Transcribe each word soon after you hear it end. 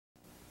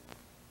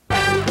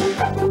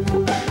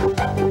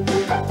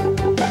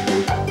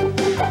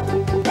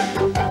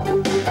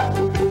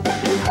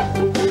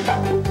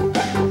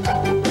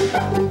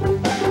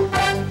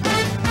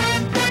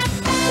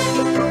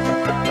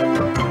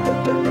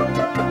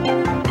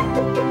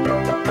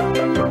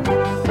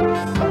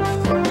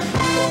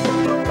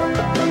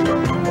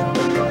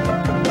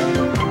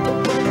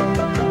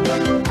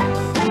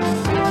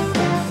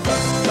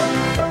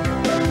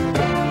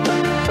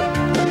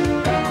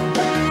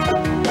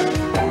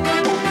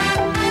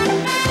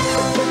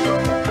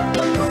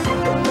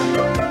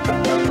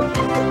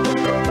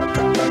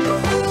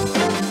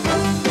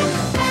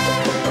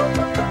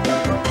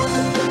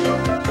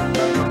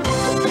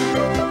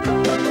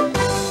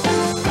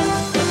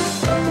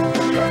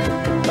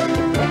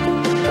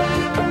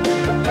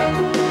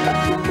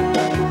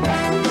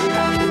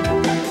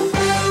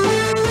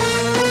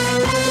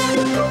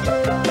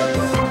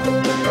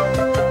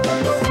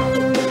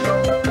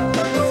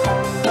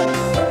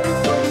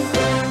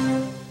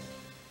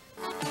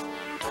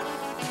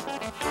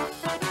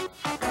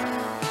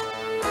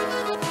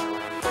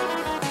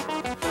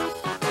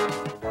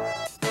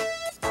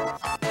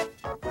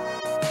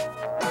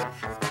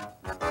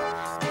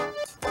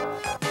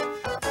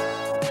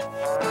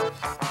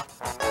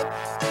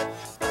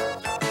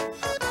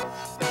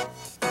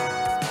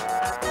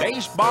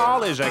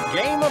Baseball is a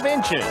game of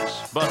inches,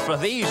 but for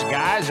these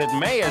guys, it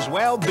may as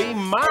well be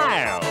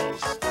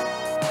miles.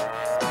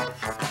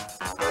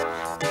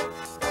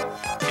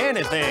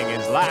 Anything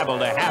is liable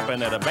to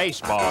happen at a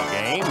baseball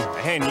game,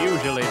 and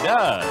usually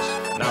does.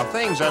 Now,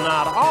 things are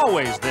not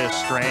always this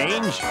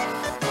strange,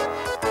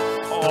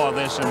 or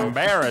this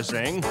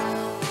embarrassing,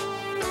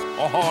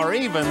 or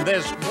even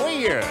this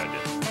weird.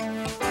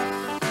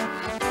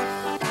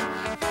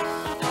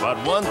 But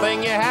one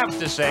thing you have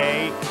to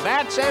say,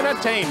 that's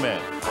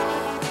entertainment.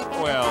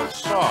 Well,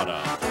 sort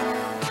of.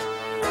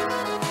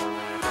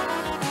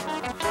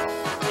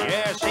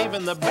 Yes,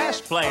 even the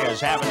best players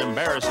have an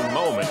embarrassing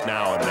moment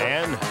now and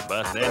then.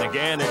 But then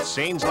again, it's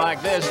scenes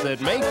like this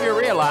that make you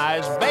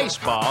realize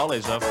baseball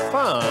is a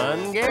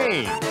fun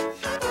game.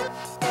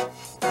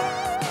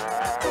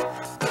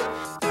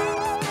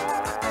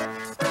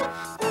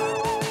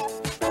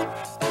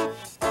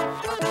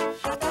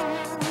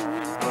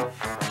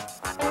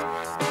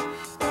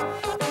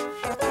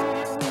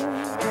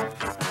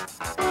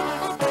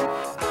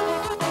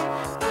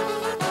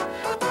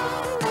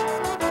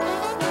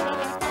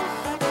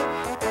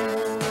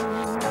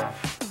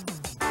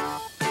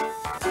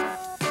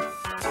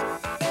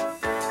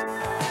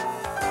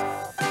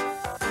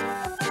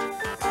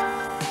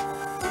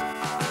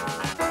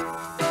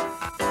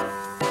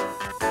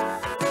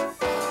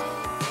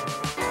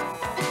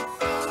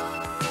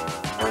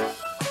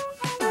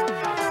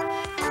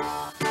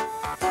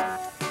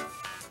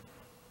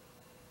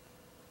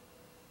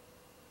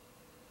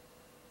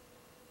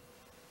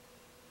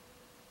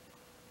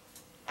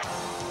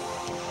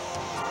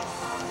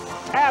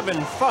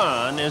 Having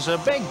fun is a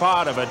big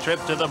part of a trip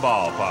to the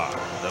ballpark.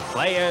 The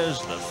players,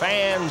 the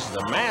fans,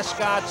 the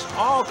mascots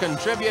all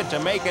contribute to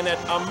making it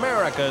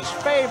America's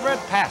favorite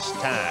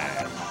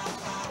pastime.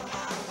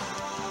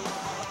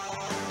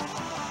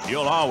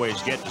 You'll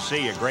always get to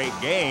see a great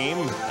game,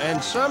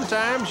 and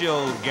sometimes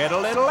you'll get a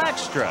little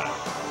extra.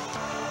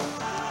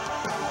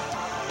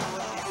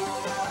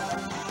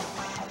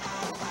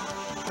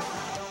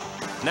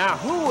 Now,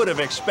 who would have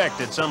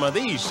expected some of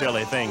these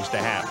silly things to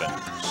happen?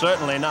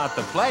 Certainly not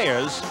the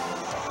players,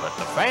 but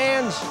the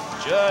fans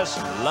just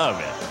love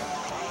it.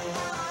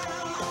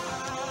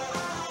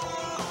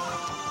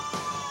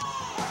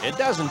 It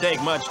doesn't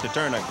take much to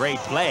turn a great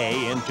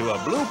play into a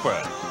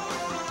blooper.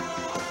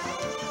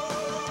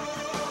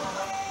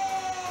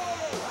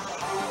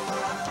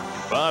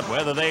 But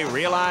whether they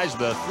realize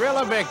the thrill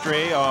of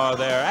victory or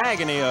their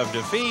agony of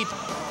defeat,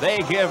 they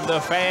give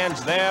the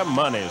fans their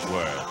money's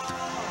worth.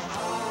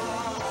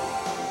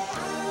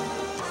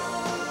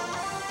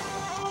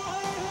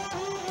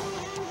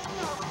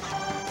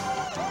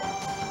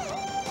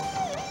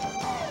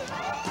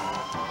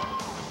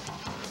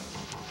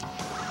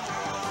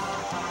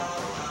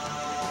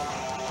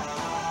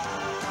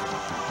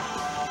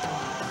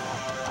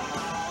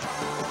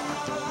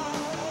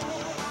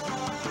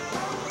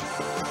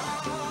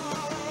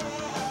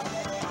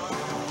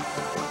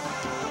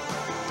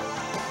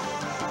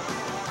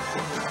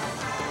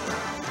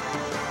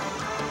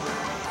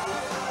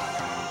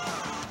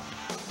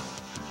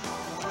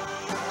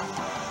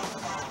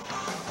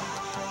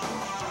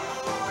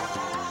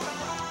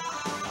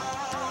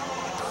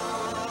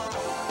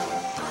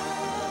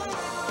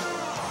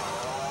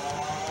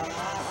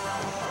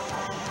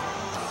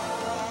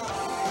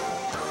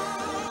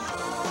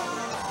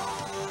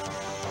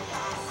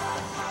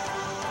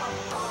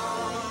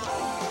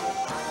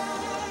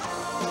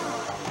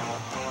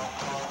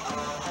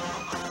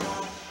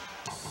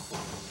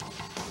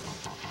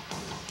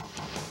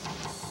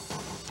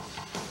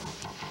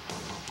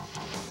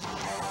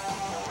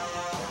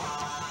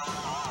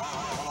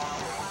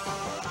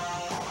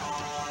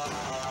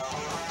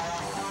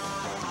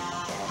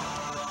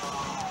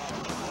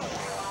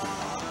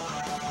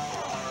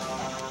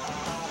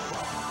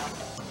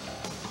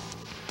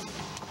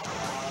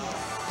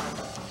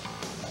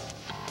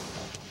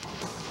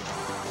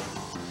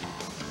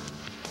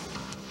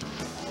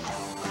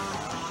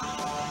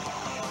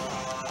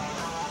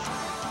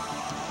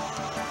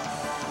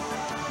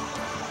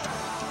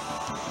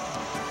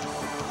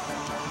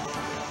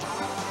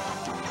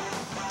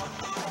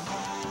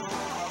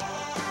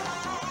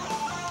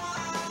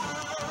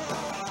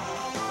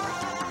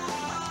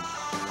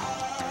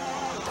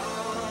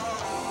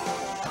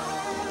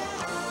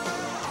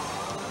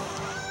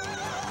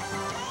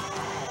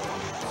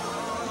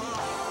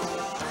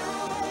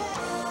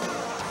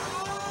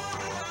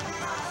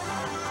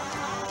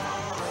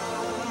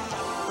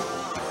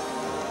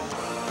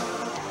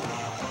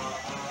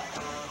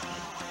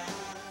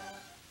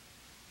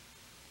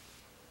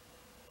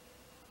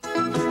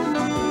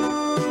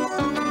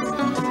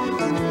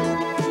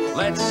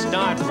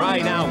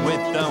 right out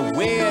with the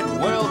weird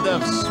world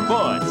of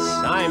sports.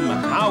 I'm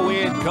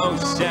Howard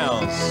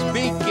Cosell,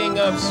 speaking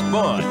of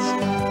sports,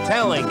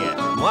 telling it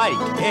like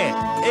it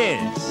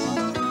is.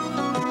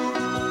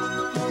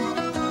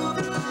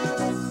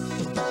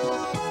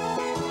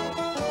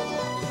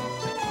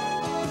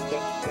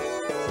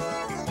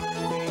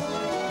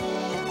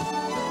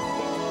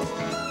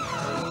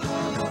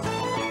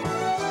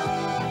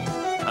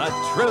 A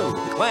true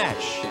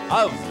clash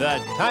of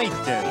the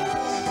Titans.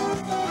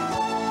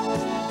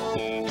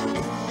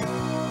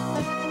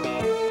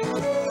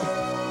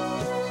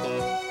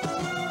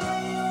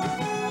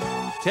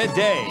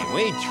 Today,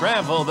 we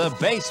travel the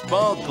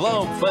baseball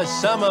globe for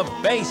some of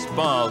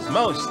baseball's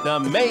most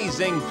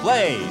amazing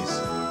plays.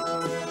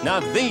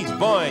 Now, these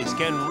boys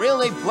can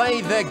really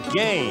play the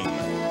game.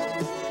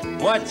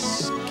 What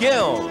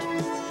skill!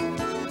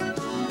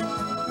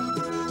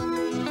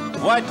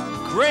 What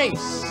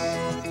grace!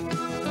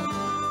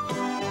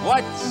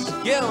 What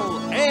skill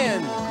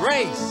and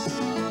grace!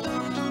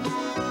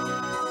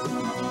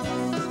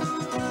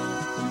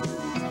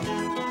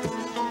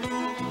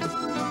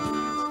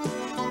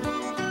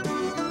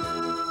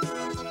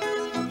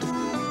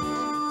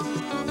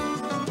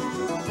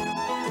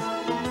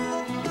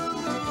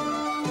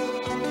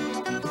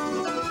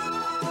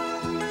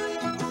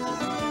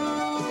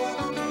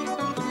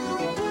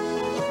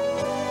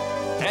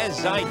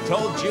 As I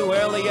told you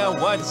earlier,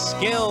 what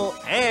skill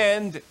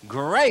and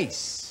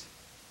grace.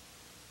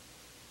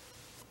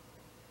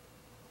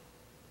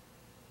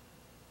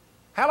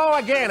 Hello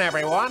again,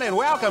 everyone, and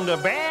welcome to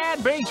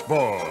Bad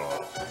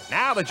Baseball.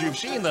 Now that you've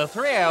seen the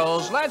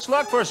thrills, let's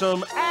look for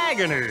some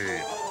agony.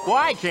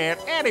 Why can't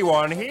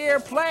anyone here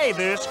play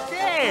this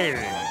game?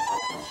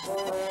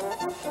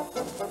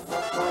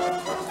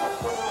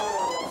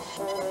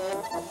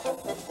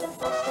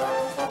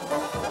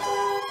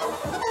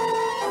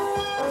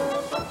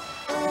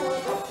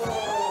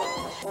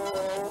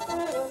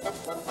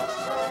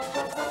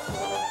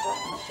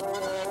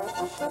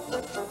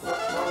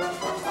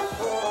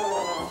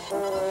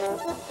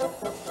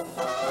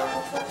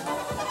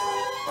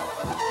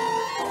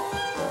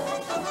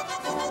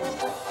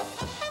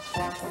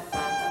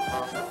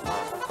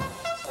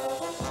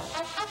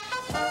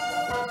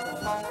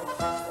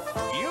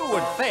 You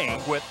would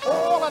think with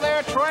all of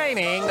their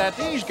training that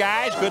these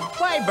guys could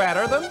play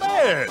better than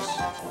this.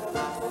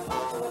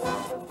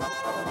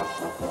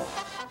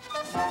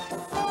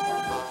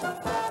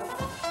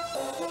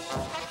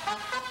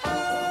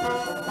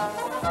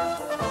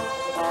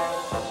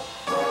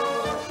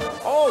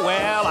 Oh,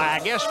 well, I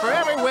guess for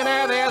every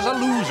winner there's a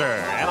loser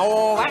and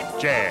all that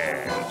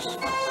jazz.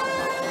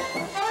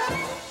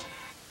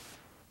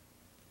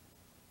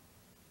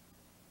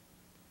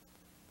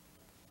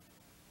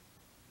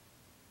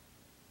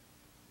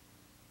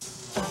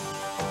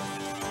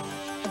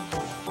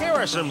 Here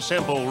are some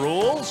simple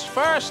rules.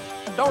 First,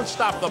 don't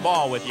stop the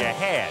ball with your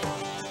head.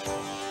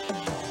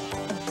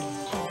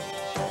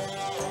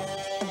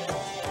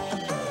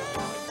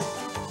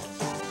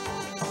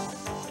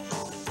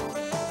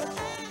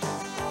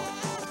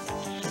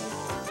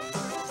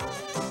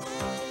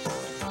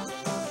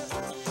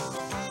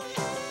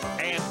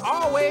 And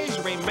always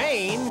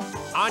remain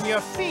on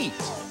your feet.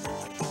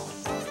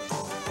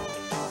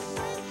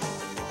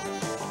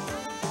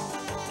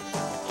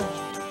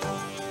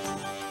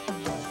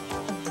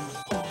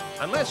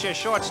 Unless your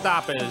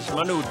shortstop is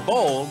Manute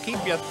Bol,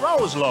 keep your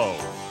throws low.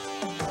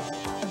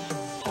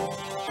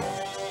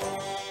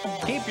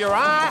 Keep your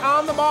eye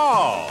on the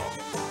ball.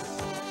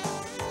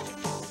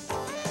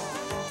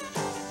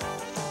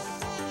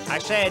 I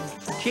said,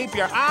 keep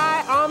your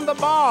eye on the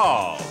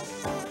ball.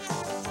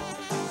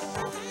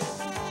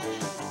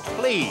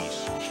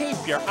 Please,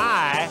 keep your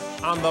eye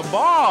on the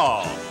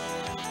ball.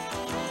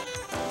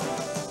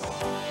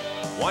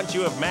 Once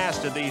you have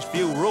mastered these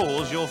few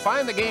rules, you'll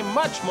find the game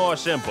much more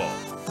simple.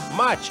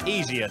 Much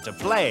easier to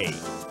play.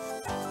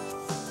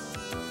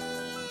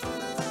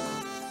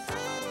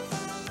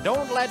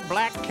 Don't let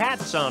black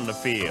cats on the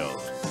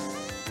field.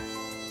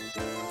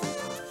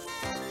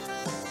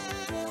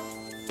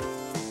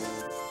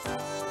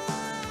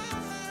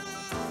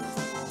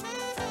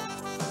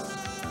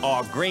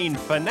 Or green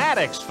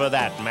fanatics, for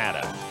that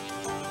matter.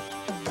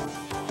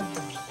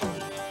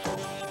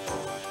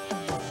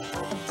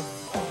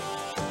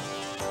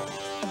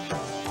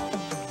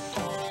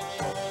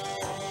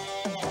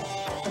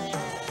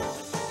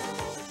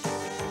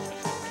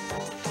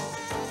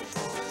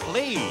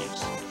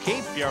 Please,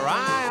 keep your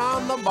eye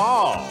on the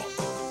ball.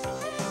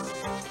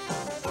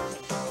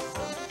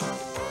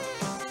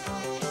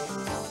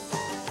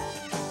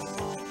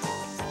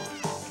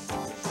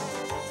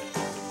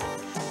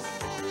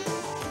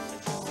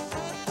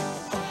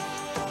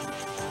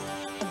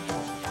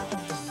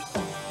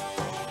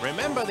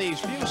 Remember these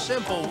few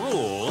simple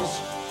rules,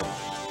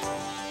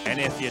 and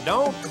if you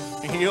don't,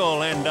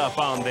 you'll end up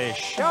on this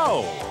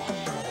show.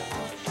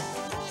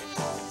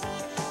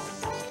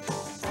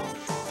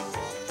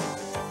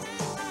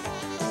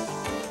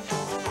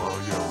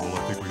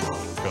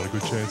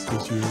 Good chance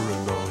this year,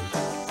 and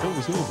that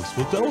was Elvis.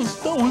 Well, that was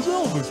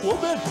Elvis,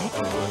 wasn't it? We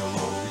got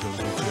a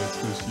good chance.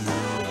 miss you. I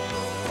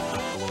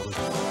love it.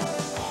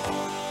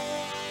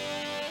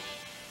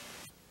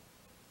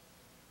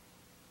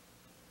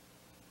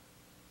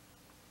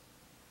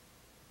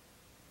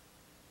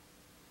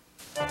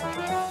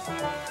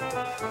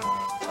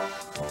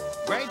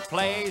 Great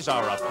plays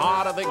are a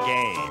part of the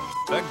game.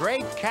 The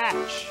great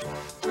catch.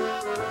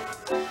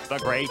 The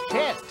great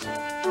hit.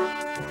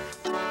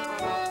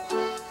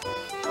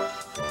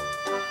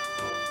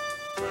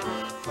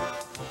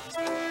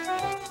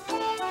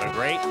 The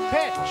great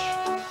pitch.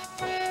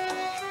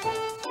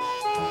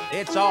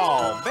 It's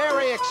all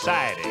very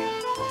exciting.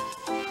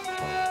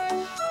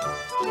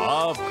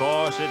 Of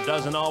course, it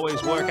doesn't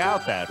always work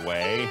out that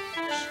way.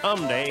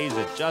 Some days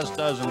it just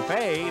doesn't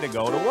pay to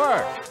go to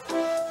work.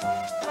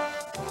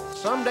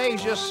 Some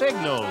days your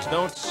signals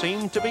don't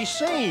seem to be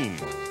seen.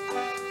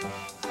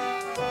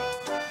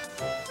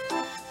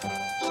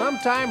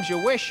 Sometimes you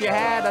wish you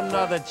had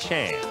another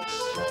chance.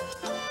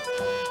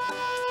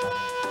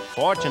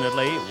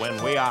 Fortunately,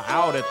 when we are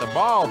out at the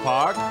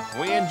ballpark,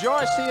 we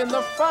enjoy seeing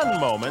the fun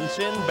moments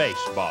in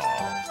baseball.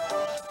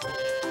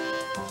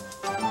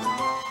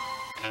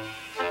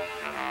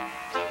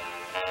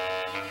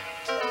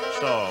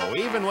 So,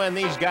 even when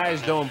these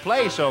guys don't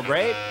play so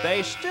great,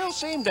 they still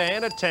seem to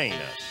entertain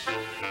us.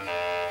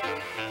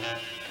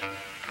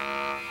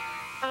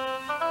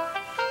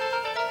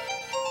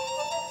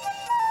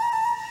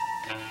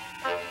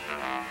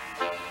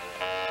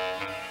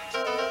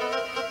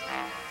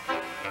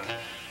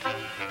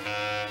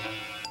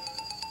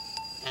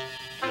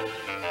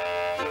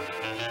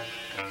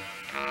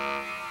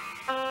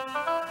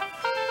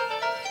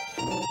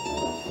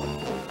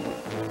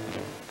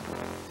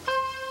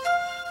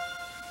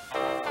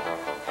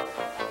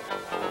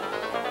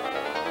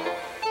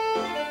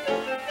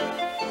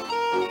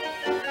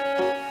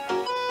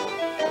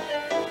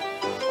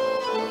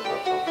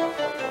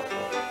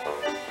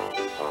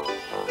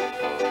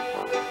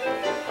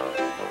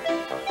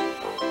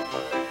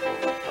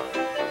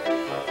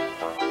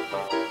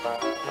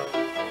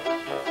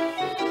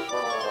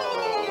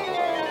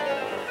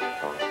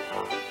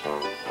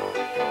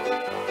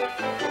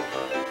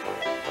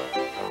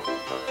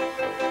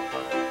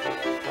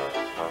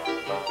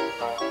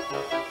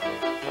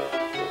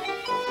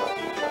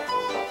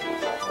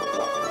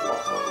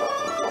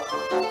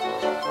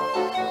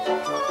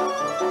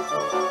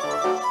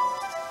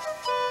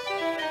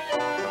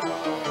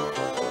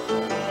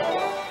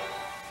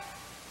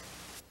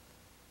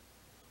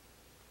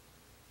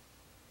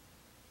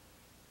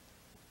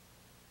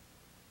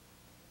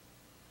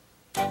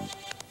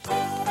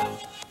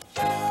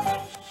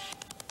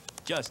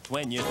 Just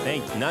when you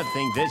think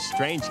nothing this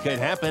strange could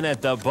happen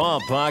at the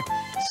ballpark,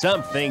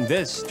 something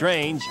this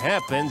strange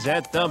happens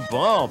at the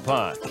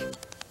ballpark.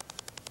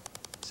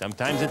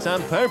 Sometimes it's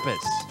on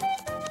purpose,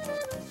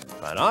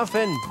 but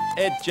often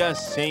it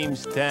just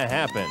seems to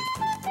happen.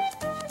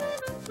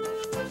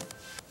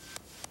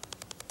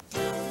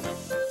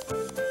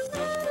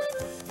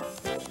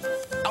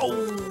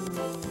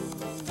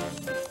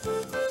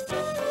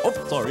 Oh,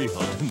 sorry,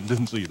 I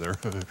didn't see you there.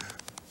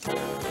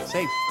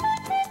 Safe.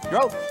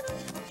 Go.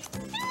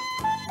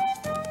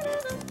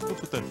 We'll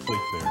put that plate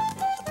there.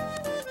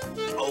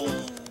 Oh.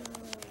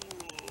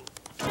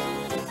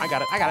 I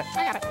got it.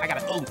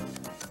 Oh,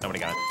 nobody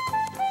got it.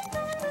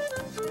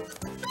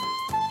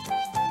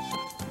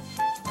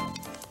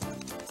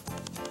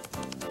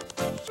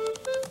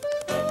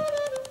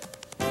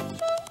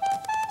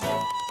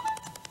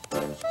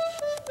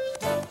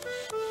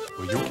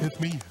 Will you get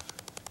me?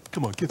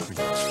 Come on, get me.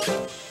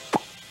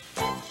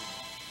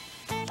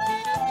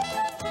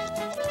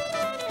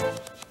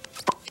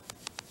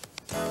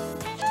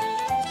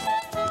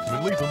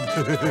 Leave him.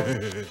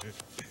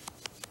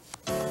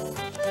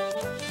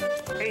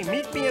 Hey,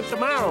 meet me at the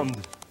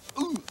mound.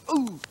 Ooh,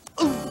 ooh,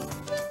 ooh.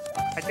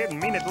 I didn't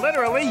mean it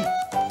literally. Let's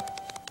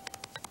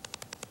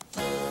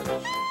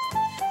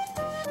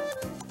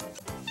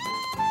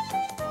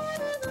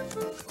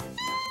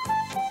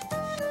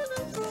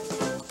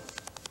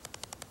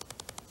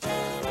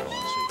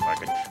see if I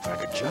could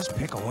just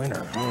pick a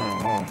winner.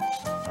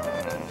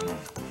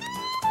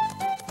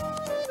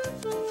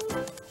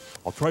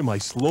 I'll try my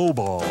slow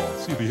ball.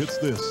 See if he hits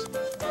this.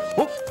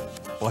 Oh,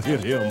 I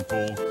hit him.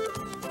 Oh.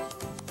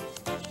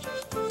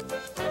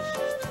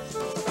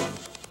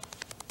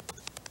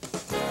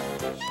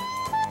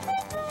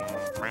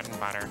 Bread and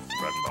butter.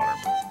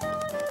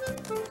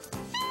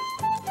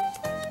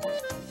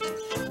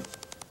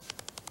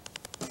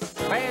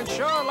 Fans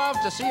sure love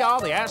to see all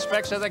the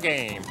aspects of the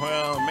game.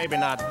 Well, maybe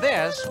not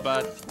this,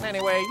 but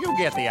anyway, you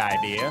get the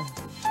idea.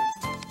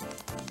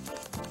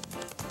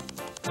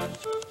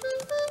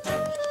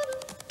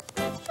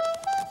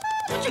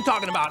 What you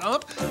talking about,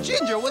 Ump?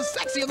 Ginger was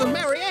sexier than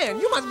Mary Ann.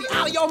 You must be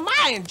out of your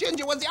mind.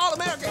 Ginger was the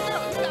all-American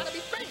girl. You gotta be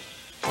crazy.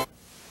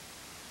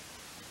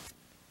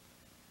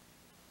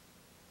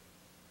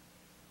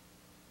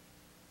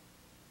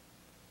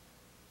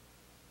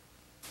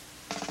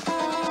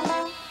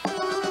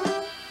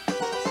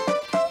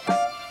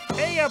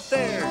 Hey up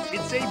there,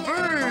 it's a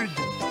bird.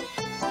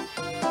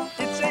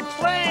 It's a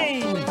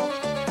plane.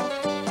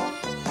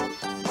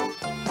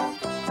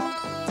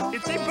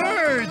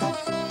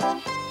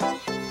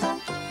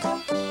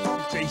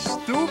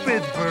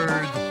 stupid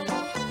bird.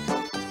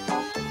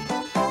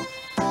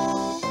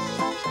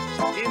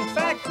 In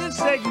fact, this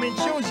segment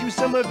shows you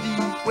some of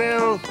the,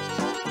 well,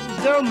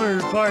 dumber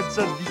parts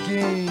of the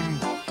game.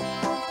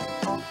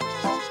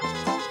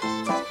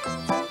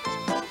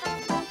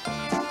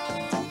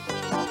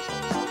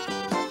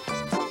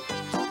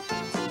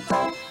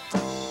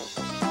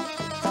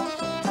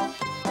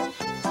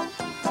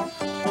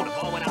 Oh, the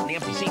ball went out in the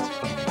empty seats.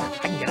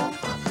 I can get it.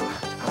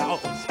 Oh,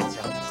 it's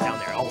down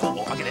there.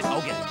 Oh, I'll get it.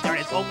 I'll get it. There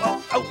it is. Oh,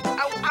 ow,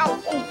 ow,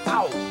 oh,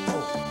 ow.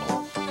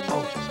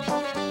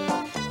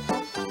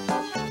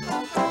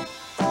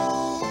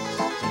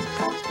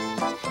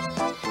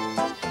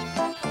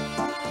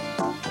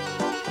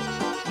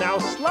 Now,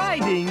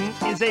 sliding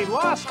is a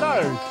lost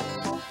art.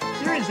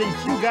 There is a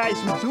few guys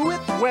who do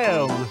it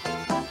well.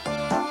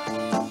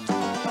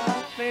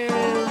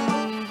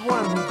 And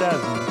one who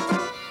doesn't.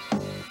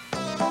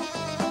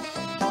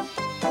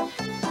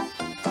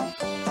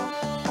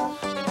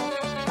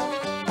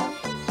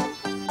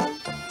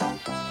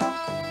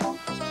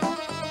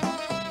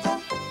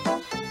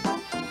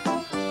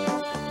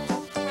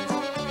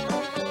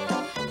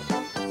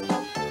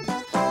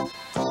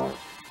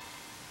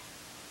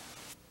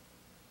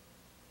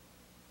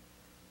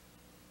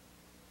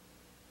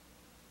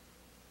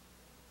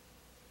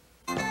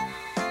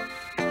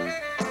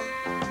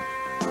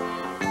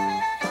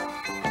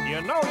 You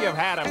know you've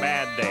had a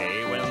bad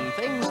day when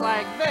things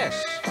like this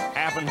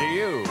happen to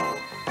you.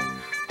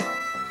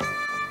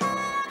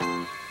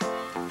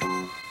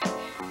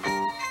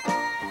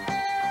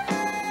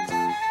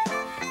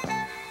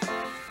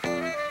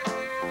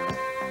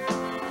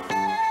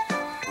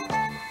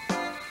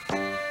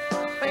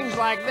 Things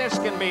like this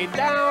can be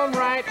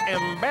downright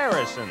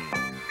embarrassing.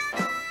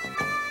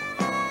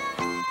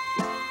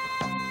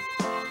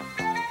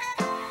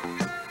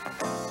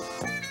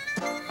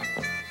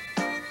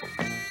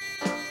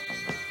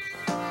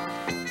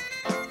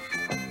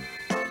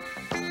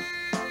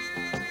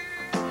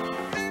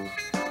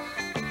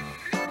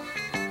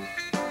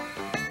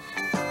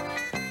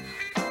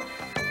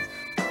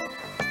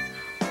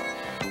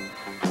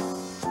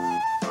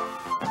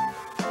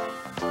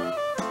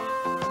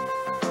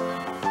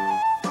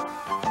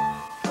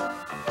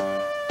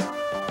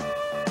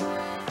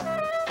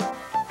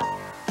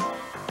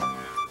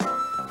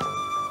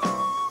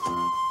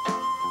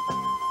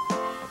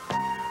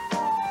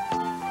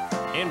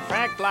 In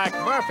fact, like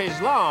Murphy's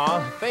Law,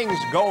 things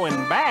going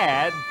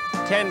bad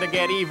tend to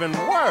get even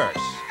worse.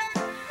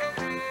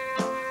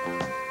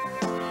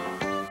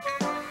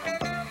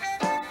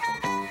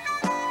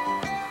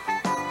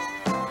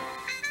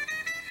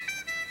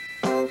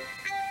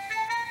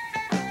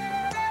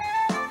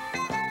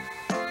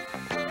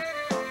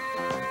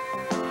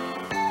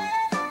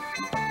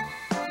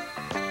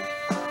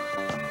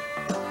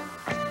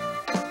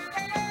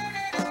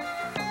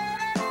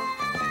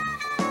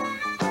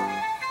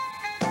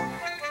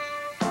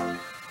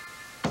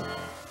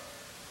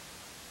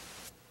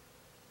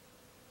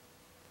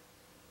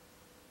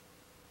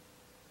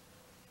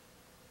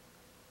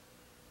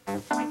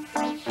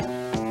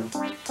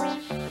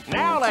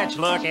 Now let's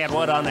look at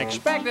what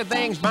unexpected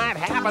things might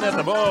happen at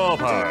the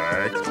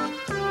ballpark.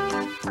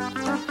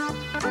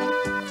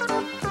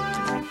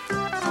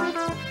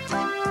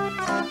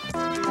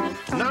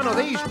 None of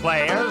these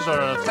players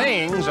or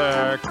things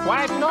are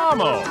quite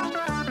normal.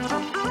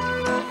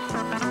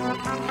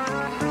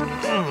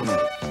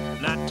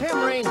 Now,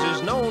 Tim Raines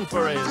is known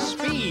for his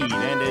speed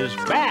and his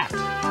bat,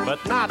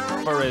 but not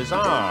for his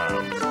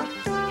arm.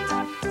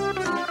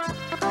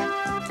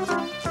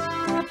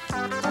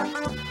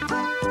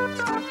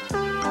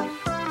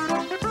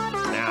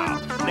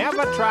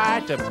 Never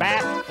try to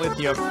bat with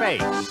your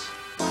face.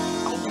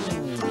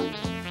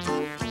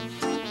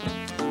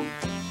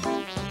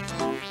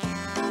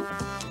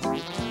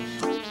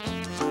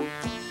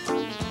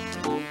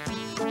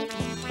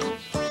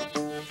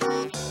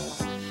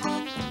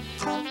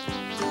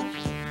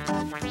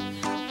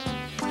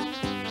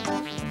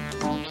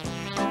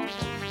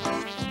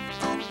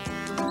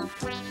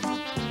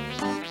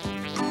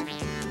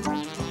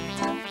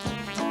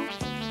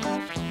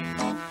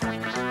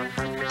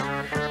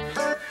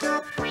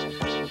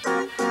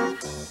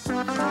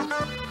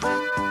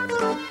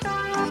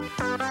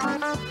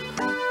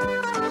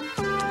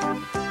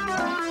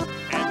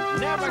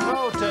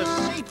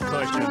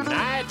 Cushion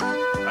night,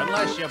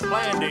 unless you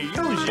plan to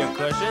use your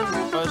cushion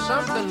for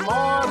something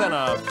more than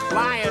a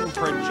flying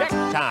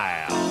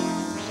projectile.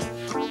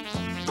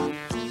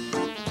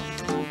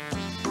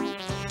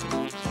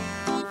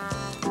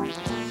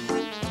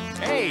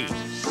 Hey,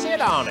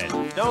 sit on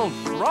it, don't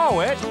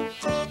throw it.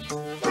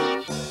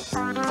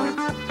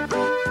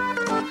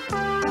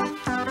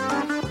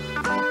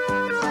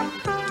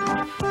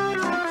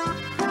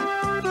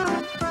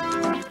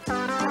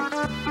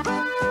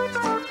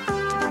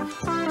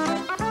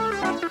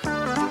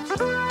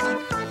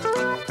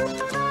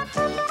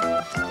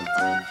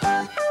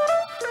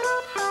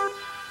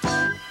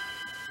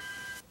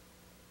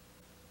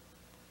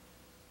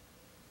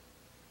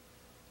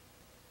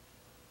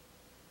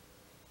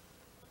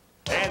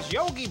 As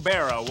Yogi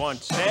Berra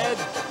once said,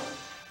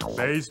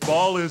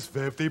 Baseball is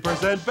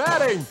 50%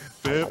 batting,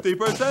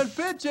 50%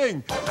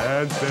 pitching,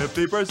 and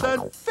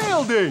 50%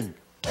 fielding.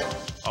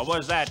 or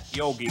was that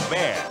Yogi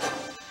Bear?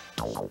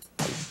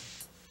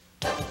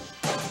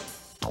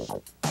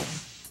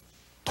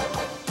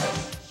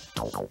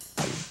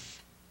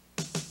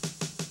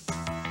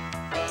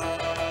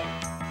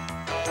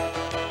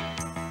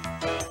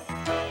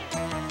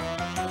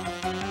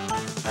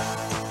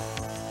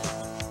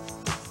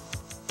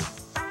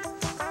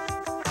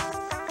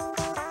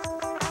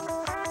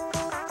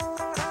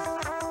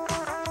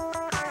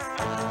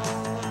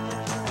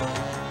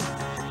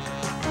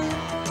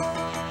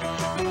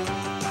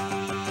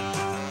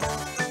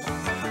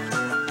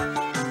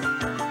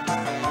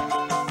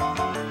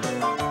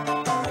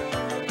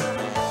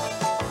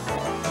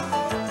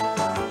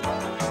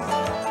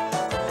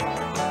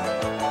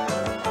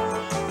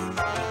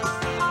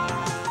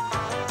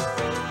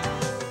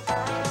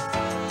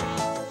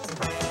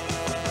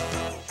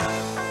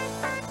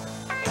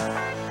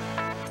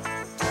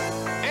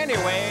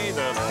 Anyway,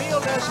 the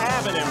fielders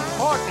have an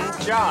important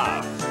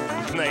job.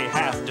 They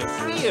have to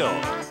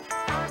field.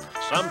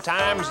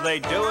 Sometimes they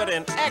do it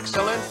in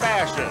excellent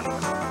fashion,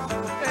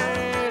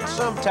 and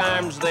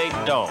sometimes they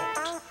don't.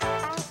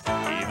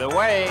 Either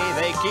way,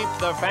 they keep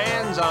the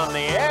fans on the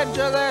edge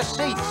of their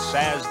seats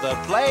as the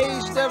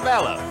plays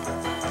develop.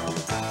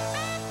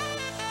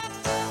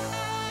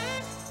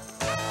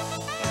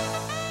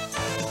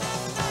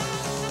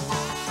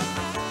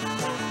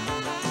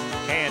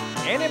 Can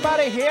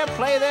anybody here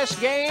play this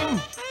game?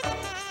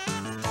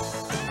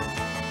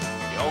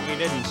 Yogi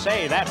didn't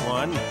say that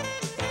one.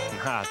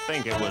 I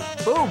think it was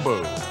Boo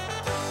Boo.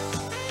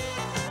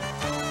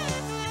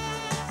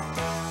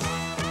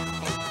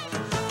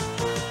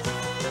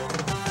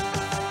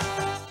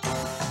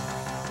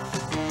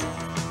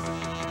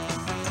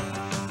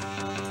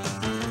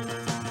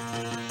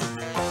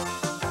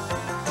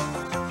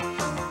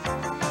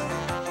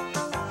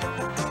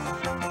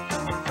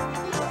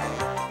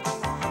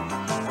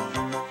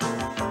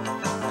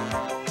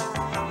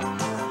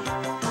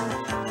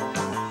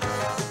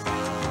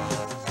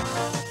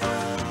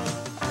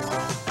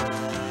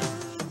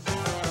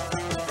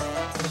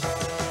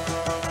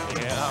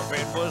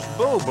 It was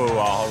Boo Boo,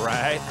 all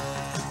right.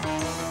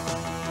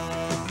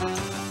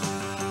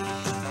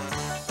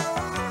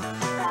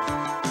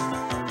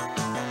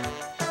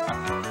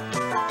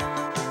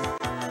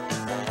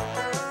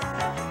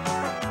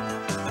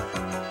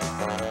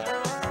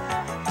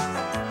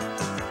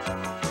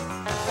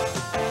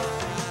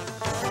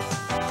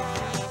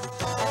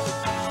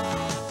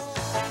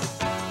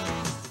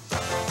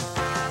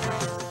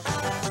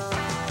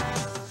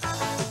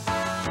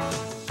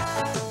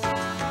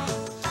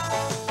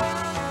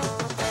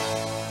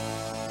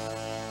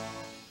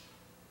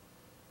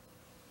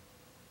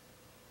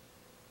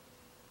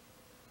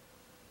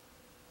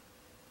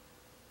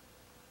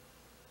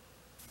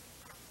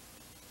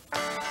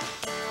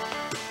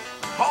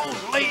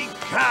 Holy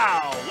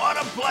cow, what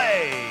a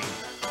play!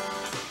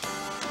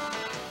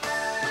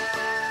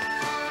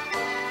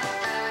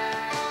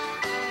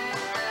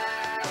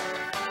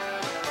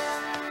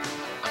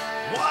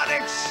 What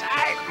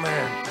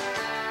excitement!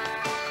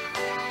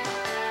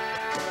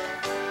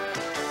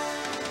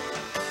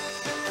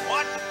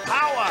 What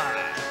power!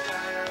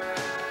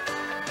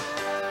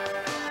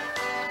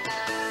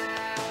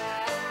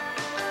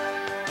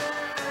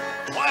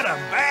 What a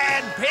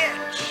bad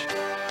pitch!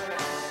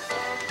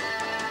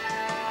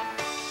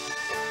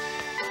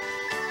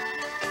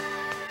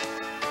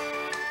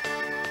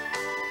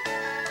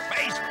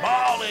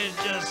 Baseball is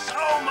just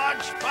so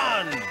much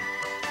fun.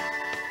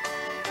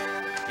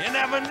 You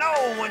never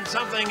know when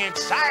something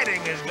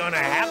exciting is going to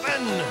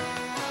happen.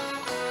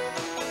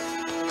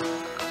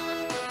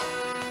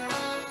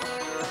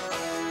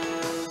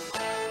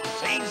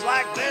 Scenes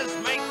like this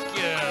make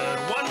you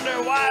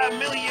wonder why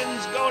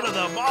millions go to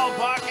the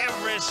ballpark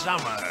every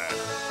summer.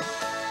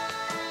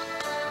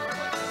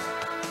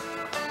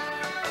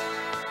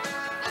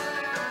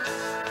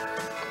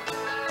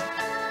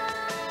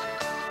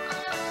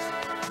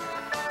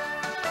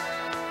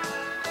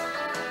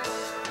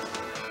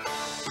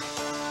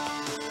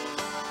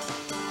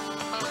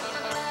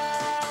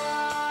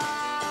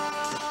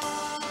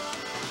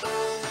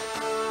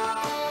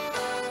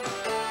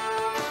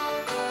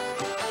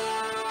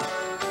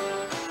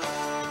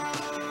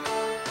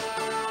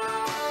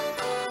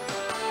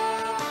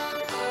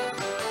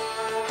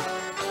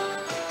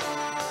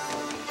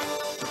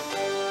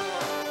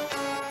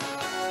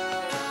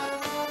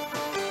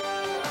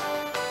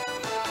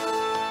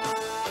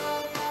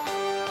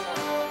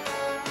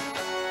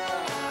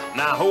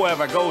 Now,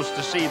 whoever goes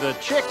to see the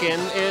chicken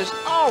is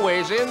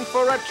always in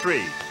for a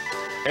treat.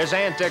 His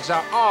antics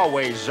are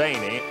always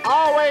zany,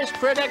 always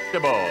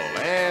predictable,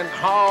 and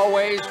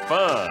always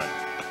fun.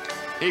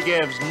 He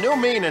gives new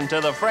meaning to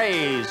the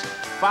phrase,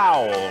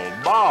 foul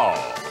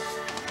ball.